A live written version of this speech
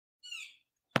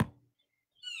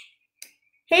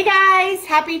Hey guys,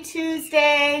 happy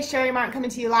Tuesday. Sherry Martin coming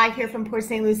to you live here from Port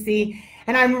St. Lucie.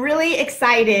 And I'm really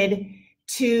excited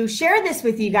to share this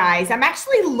with you guys. I'm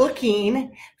actually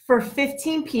looking for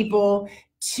 15 people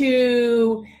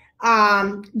to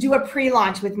do a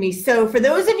pre-launch with me. So for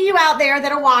those of you out there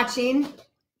that are watching,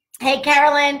 hey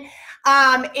Carolyn,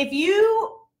 if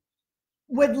you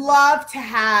would love to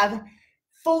have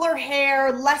fuller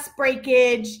hair, less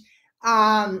breakage,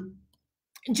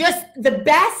 just the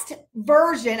best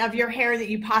version of your hair that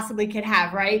you possibly could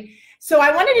have, right? So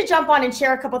I wanted to jump on and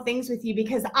share a couple things with you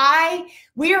because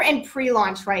we are in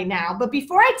pre-launch right now. But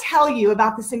before I tell you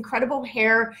about this incredible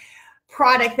hair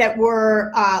product that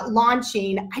we're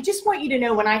launching, I just want you to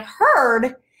know when I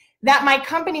heard that my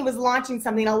company was launching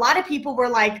something, a lot of people were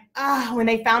like, when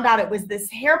they found out it was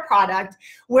this hair product,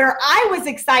 where I was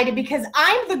excited because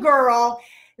I'm the girl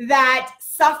that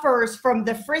suffers from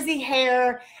the frizzy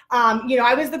hair.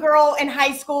 I was the girl in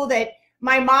high school that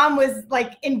my mom was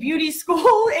like in beauty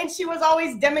school and she was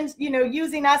always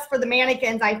using us for the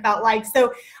mannequins, I felt like.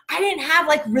 So I didn't have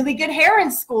like really good hair in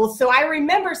school. So I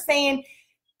remember saying,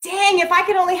 dang, if I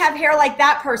could only have hair like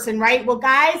that person, right? Well,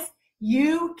 guys,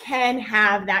 you can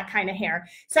have that kind of hair.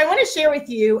 So I want to share with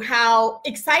you how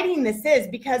exciting this is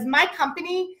because my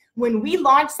company, when we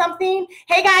launch something,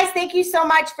 hey guys, thank you so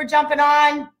much for jumping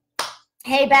on.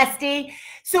 Hey bestie.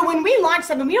 So when we launch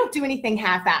something, we don't do anything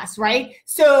half-assed, right?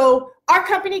 So our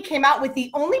company came out with the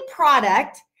only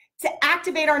product to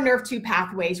activate our nerve 2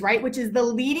 pathways, right? Which is the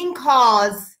leading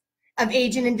cause of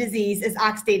aging and disease is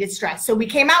oxidative stress. So we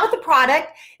came out with a product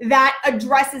that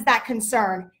addresses that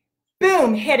concern.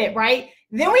 Boom, hit it, right?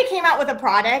 Then we came out with a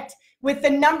product with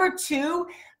the number 2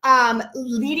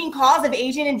 leading cause of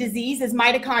aging and disease is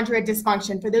mitochondrial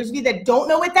dysfunction. For those of you that don't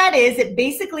know what that is, it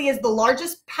basically is the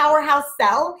largest powerhouse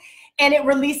cell and it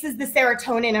releases the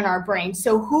serotonin in our brain.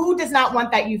 So who does not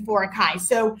want that euphoric high?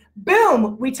 So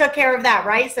boom, we took care of that,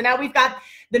 right? So now we've got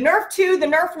the nerve 2, the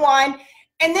nerve 1,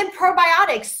 and then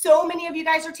probiotics. So many of you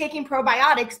guys are taking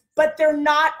probiotics, but they're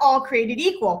not all created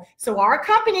equal. So our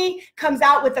company comes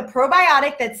out with a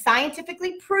probiotic that's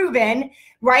scientifically proven,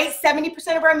 right?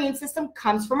 70% of our immune system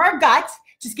comes from our gut.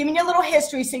 Just giving you a little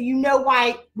history so you know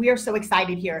why we are so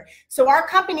excited here. So our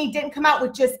company didn't come out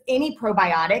with just any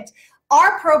probiotic.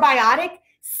 Our probiotic,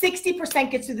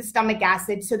 60% gets through the stomach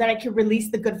acid so that it can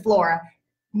release the good flora.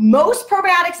 Most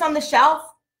probiotics on the shelf,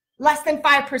 less than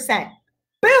 5%.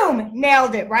 Boom,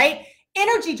 nailed it, right?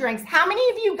 Energy drinks. How many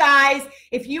of you guys,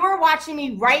 if you are watching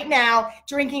me right now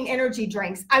drinking energy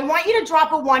drinks, I want you to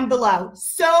drop a 1 below.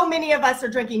 So many of us are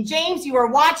drinking. James, you are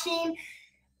watching.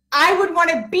 I would want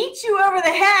to beat you over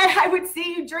the head. I would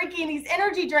see you drinking these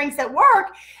energy drinks at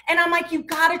work. And I'm like, you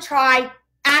got to try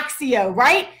Axio,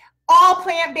 right? All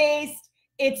plant-based.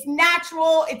 It's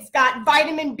natural. It's got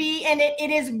vitamin B in it. It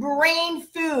is brain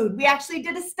food. We actually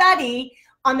did a study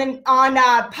on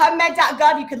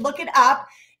PubMed.gov. You could look it up.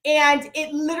 And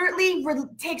it literally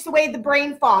takes away the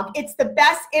brain fog. It's the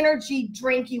best energy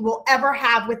drink you will ever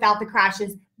have without the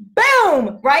crashes.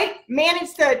 Boom, right?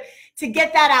 Managed to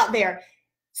get that out there.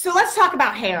 So let's talk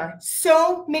about hair.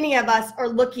 So many of us are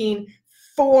looking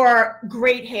for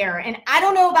great hair. And I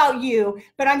don't know about you,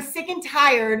 but I'm sick and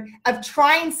tired of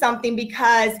trying something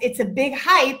because it's a big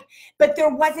hype, but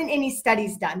there wasn't any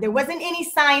studies done. There wasn't any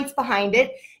science behind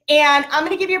it. And I'm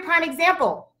going to give you a prime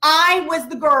example. I was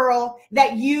the girl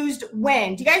that used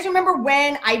When. Do you guys remember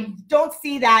When? I don't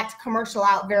see that commercial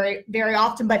out very, very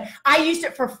often, but I used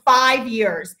it for 5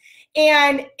 years.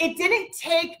 And it didn't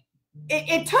take,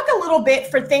 it took a little bit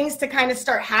for things to kind of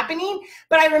start happening.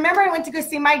 But I remember I went to go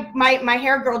see my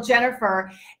hair girl,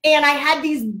 Jennifer, and I had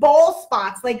these bald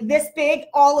spots like this big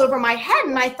all over my head.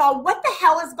 And I thought, what the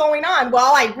hell is going on?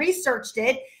 Well, I researched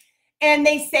it. And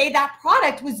they say that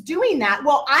product was doing that.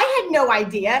 Well, I had no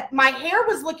idea. My hair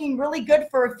was looking really good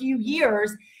for a few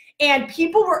years and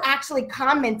people were actually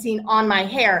commenting on my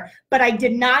hair, but I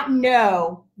did not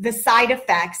know the side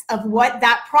effects of what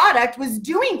that product was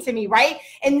doing to me, right?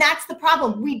 And that's the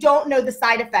problem. We don't know the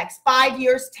side effects. 5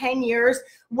 years, 10 years,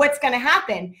 what's gonna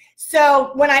happen? So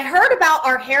when I heard about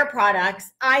our hair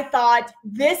products, I thought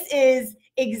this is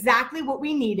exactly what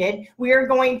we needed. We are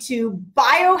going to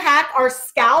biohack our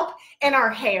scalp and our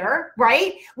hair,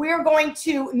 right? We are going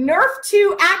to nerve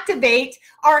 2 activate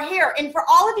our hair. And for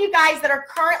all of you guys that are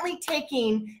currently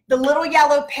taking the little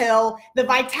yellow pill, the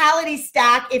Vitality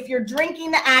Stack, if you're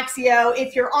drinking the Axio,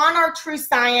 if you're on our True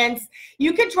Science,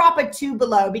 you could drop a 2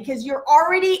 below because you're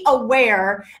already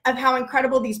aware of how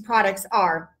incredible these products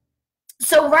are.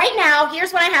 So right now,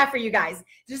 here's what I have for you guys.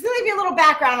 Just to give you a little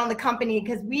background on the company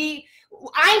because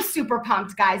I'm super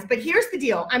pumped, guys, but here's the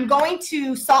deal. I'm going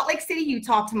to Salt Lake City,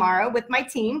 Utah tomorrow with my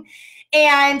team,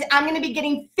 And I'm going to be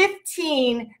getting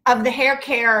 15 of the hair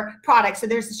care products. So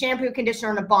there's the shampoo, conditioner,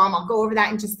 and a balm. I'll go over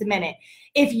that in just a minute.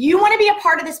 If you want to be a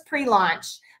part of this pre-launch,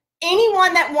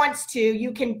 anyone that wants to,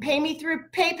 you can pay me through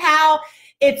PayPal.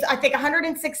 It's, I think,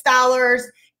 $106,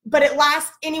 but it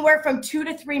lasts anywhere from 2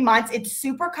 to 3 months. It's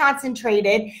super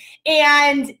concentrated,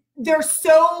 and there's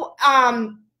so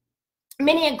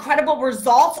many incredible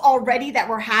results already that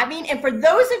we're having. And for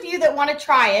those of you that want to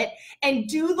try it and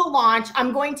do the launch,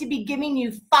 I'm going to be giving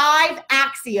you 5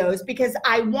 Axios because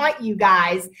I want you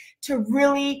guys to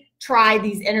really try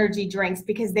these energy drinks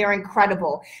because they're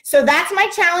incredible. So that's my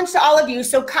challenge to all of you.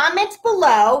 So comment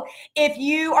below if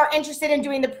you are interested in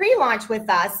doing the pre-launch with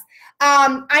us.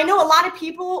 I know a lot of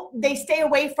people, they stay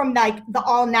away from like the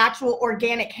all natural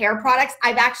organic hair products.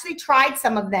 I've actually tried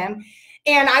some of them,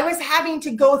 and I was having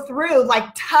to go through like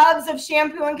tubs of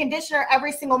shampoo and conditioner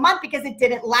every single month because it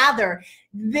didn't lather.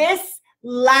 This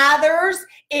lathers.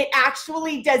 It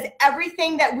actually does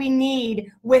everything that we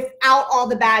need without all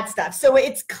the bad stuff. So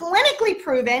it's clinically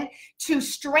proven to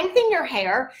strengthen your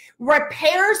hair,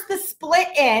 repairs the split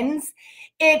ends.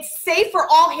 It's safe for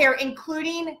all hair,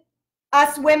 including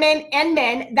us women and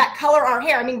men that color our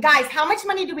hair. I mean, guys, how much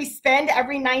money do we spend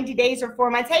every 90 days or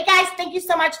 4 months? Hey, guys, thank you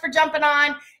so much for jumping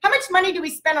on. How much money do we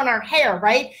spend on our hair,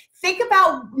 right? Think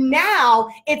about now,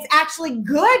 it's actually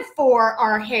good for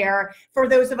our hair, for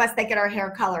those of us that get our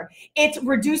hair color. It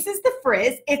reduces the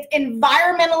frizz. It's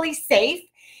environmentally safe.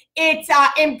 It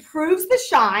improves the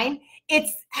shine. It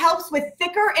helps with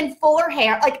thicker and fuller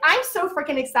hair. Like, I'm so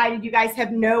freaking excited. You guys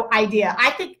have no idea.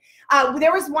 I think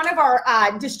there was one of our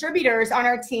distributors on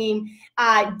our team,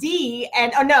 Di,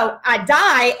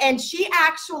 and she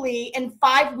actually, in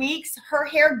 5 weeks, her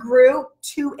hair grew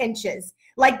 2 inches.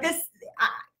 Like this,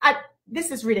 this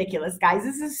is ridiculous, guys.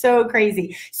 This is so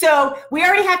crazy. So we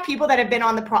already have people that have been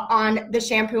on the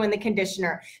shampoo and the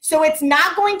conditioner. So it's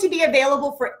not going to be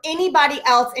available for anybody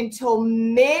else until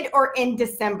mid or in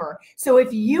December. So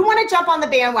if you want to jump on the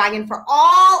bandwagon, for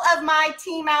all of my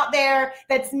team out there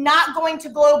that's not going to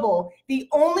global, the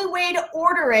only way to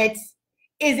order it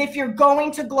is if you're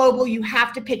going to global, you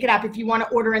have to pick it up if you want to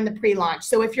order in the pre-launch.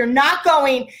 So if you're not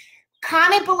going,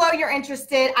 comment below you're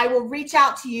interested. I will reach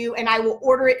out to you and I will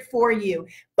order it for you.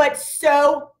 But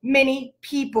so many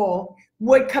people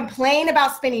would complain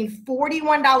about spending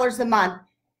 $41 a month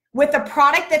with a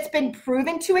product that's been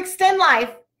proven to extend life.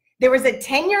 There was a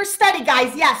 10-year study,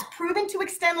 guys, yes, proven to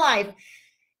extend life.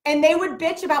 And they would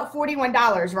bitch about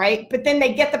 $41, right? But then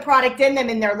they get the product in them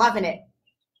and they're loving it.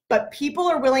 But people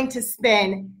are willing to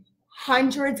spend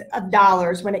hundreds of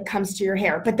dollars when it comes to your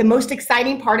hair. But the most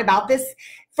exciting part about this,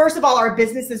 first of all, our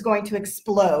business is going to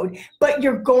explode, but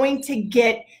you're going to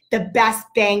get the best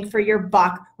bang for your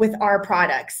buck with our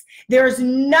products. There's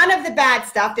none of the bad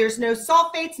stuff. There's no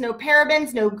sulfates, no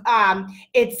parabens, no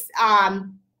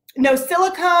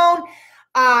silicone,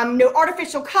 no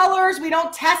artificial colors. We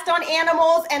don't test on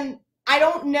animals. And I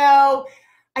don't know,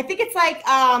 I think it's like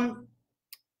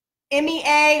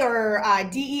MEA or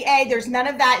DEA. There's none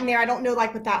of that in there. I don't know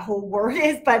like what that whole word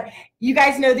is, but you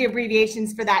guys know the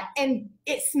abbreviations for that. And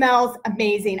it smells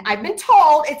amazing. I've been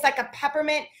told it's like a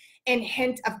peppermint and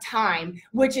hint of thyme,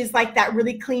 which is like that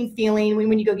really clean feeling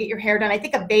when you go get your hair done. I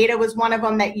think Aveda was one of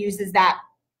them that uses that.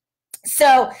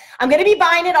 So I'm going to be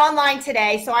buying it online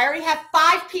today. So I already have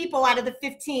 5 people out of the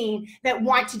 15 that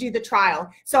want to do the trial.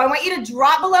 So I want you to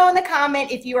drop below in the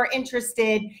comment if you are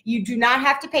interested. You do not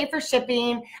have to pay for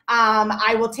shipping.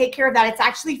 I will take care of that. It's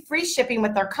actually free shipping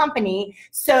with our company.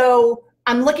 So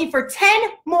I'm looking for 10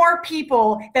 more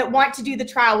people that want to do the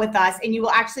trial with us, and you will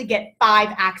actually get 5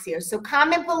 Axios. So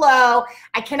comment below.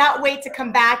 I cannot wait to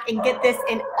come back and get this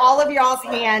in all of y'all's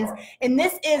hands. And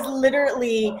this is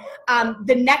literally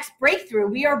the next breakthrough.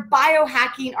 We are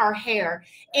biohacking our hair.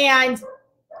 And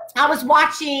I was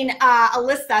watching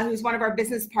Alyssa, who's one of our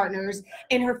business partners,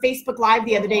 in her Facebook Live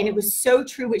the other day, and it was so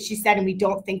true what she said, and we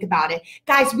don't think about it.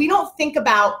 Guys, we don't think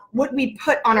about what we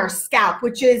put on our scalp,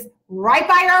 which is right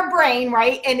by our brain,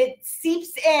 right? And it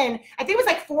seeps in, I think it was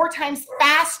like 4 times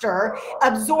faster,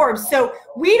 absorbs. So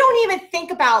we don't even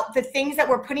think about the things that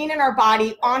we're putting in our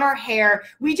body, on our hair.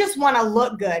 We just want to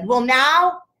look good. Well,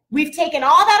 now we've taken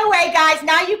all that away, guys.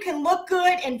 Now you can look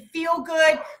good and feel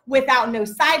good without no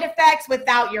side effects,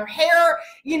 without your hair,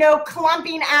 you know,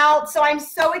 clumping out. So I'm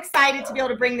so excited to be able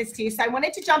to bring this to you. So I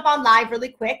wanted to jump on live really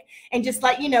quick and just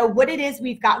let you know what it is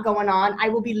we've got going on. I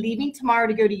will be leaving tomorrow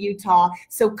to go to Utah.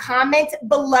 So comment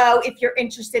below if you're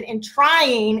interested in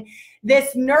trying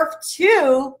this Nerf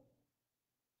 2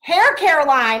 hair care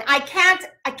line. I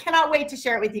cannot wait to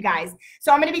share it with you guys.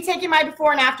 So I'm going to be taking my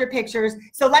before and after pictures.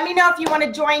 So let me know if you want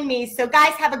to join me. So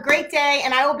guys, have a great day,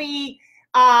 and I will be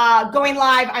going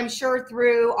live, I'm sure,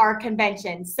 through our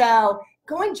convention. So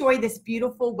go enjoy this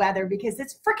beautiful weather because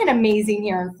it's freaking amazing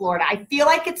here in Florida. I feel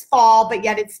like it's fall, but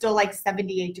yet it's still like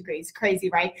 78 degrees. Crazy,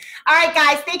 right? All right,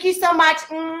 guys, thank you so much.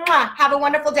 Mwah. Have a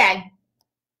wonderful day.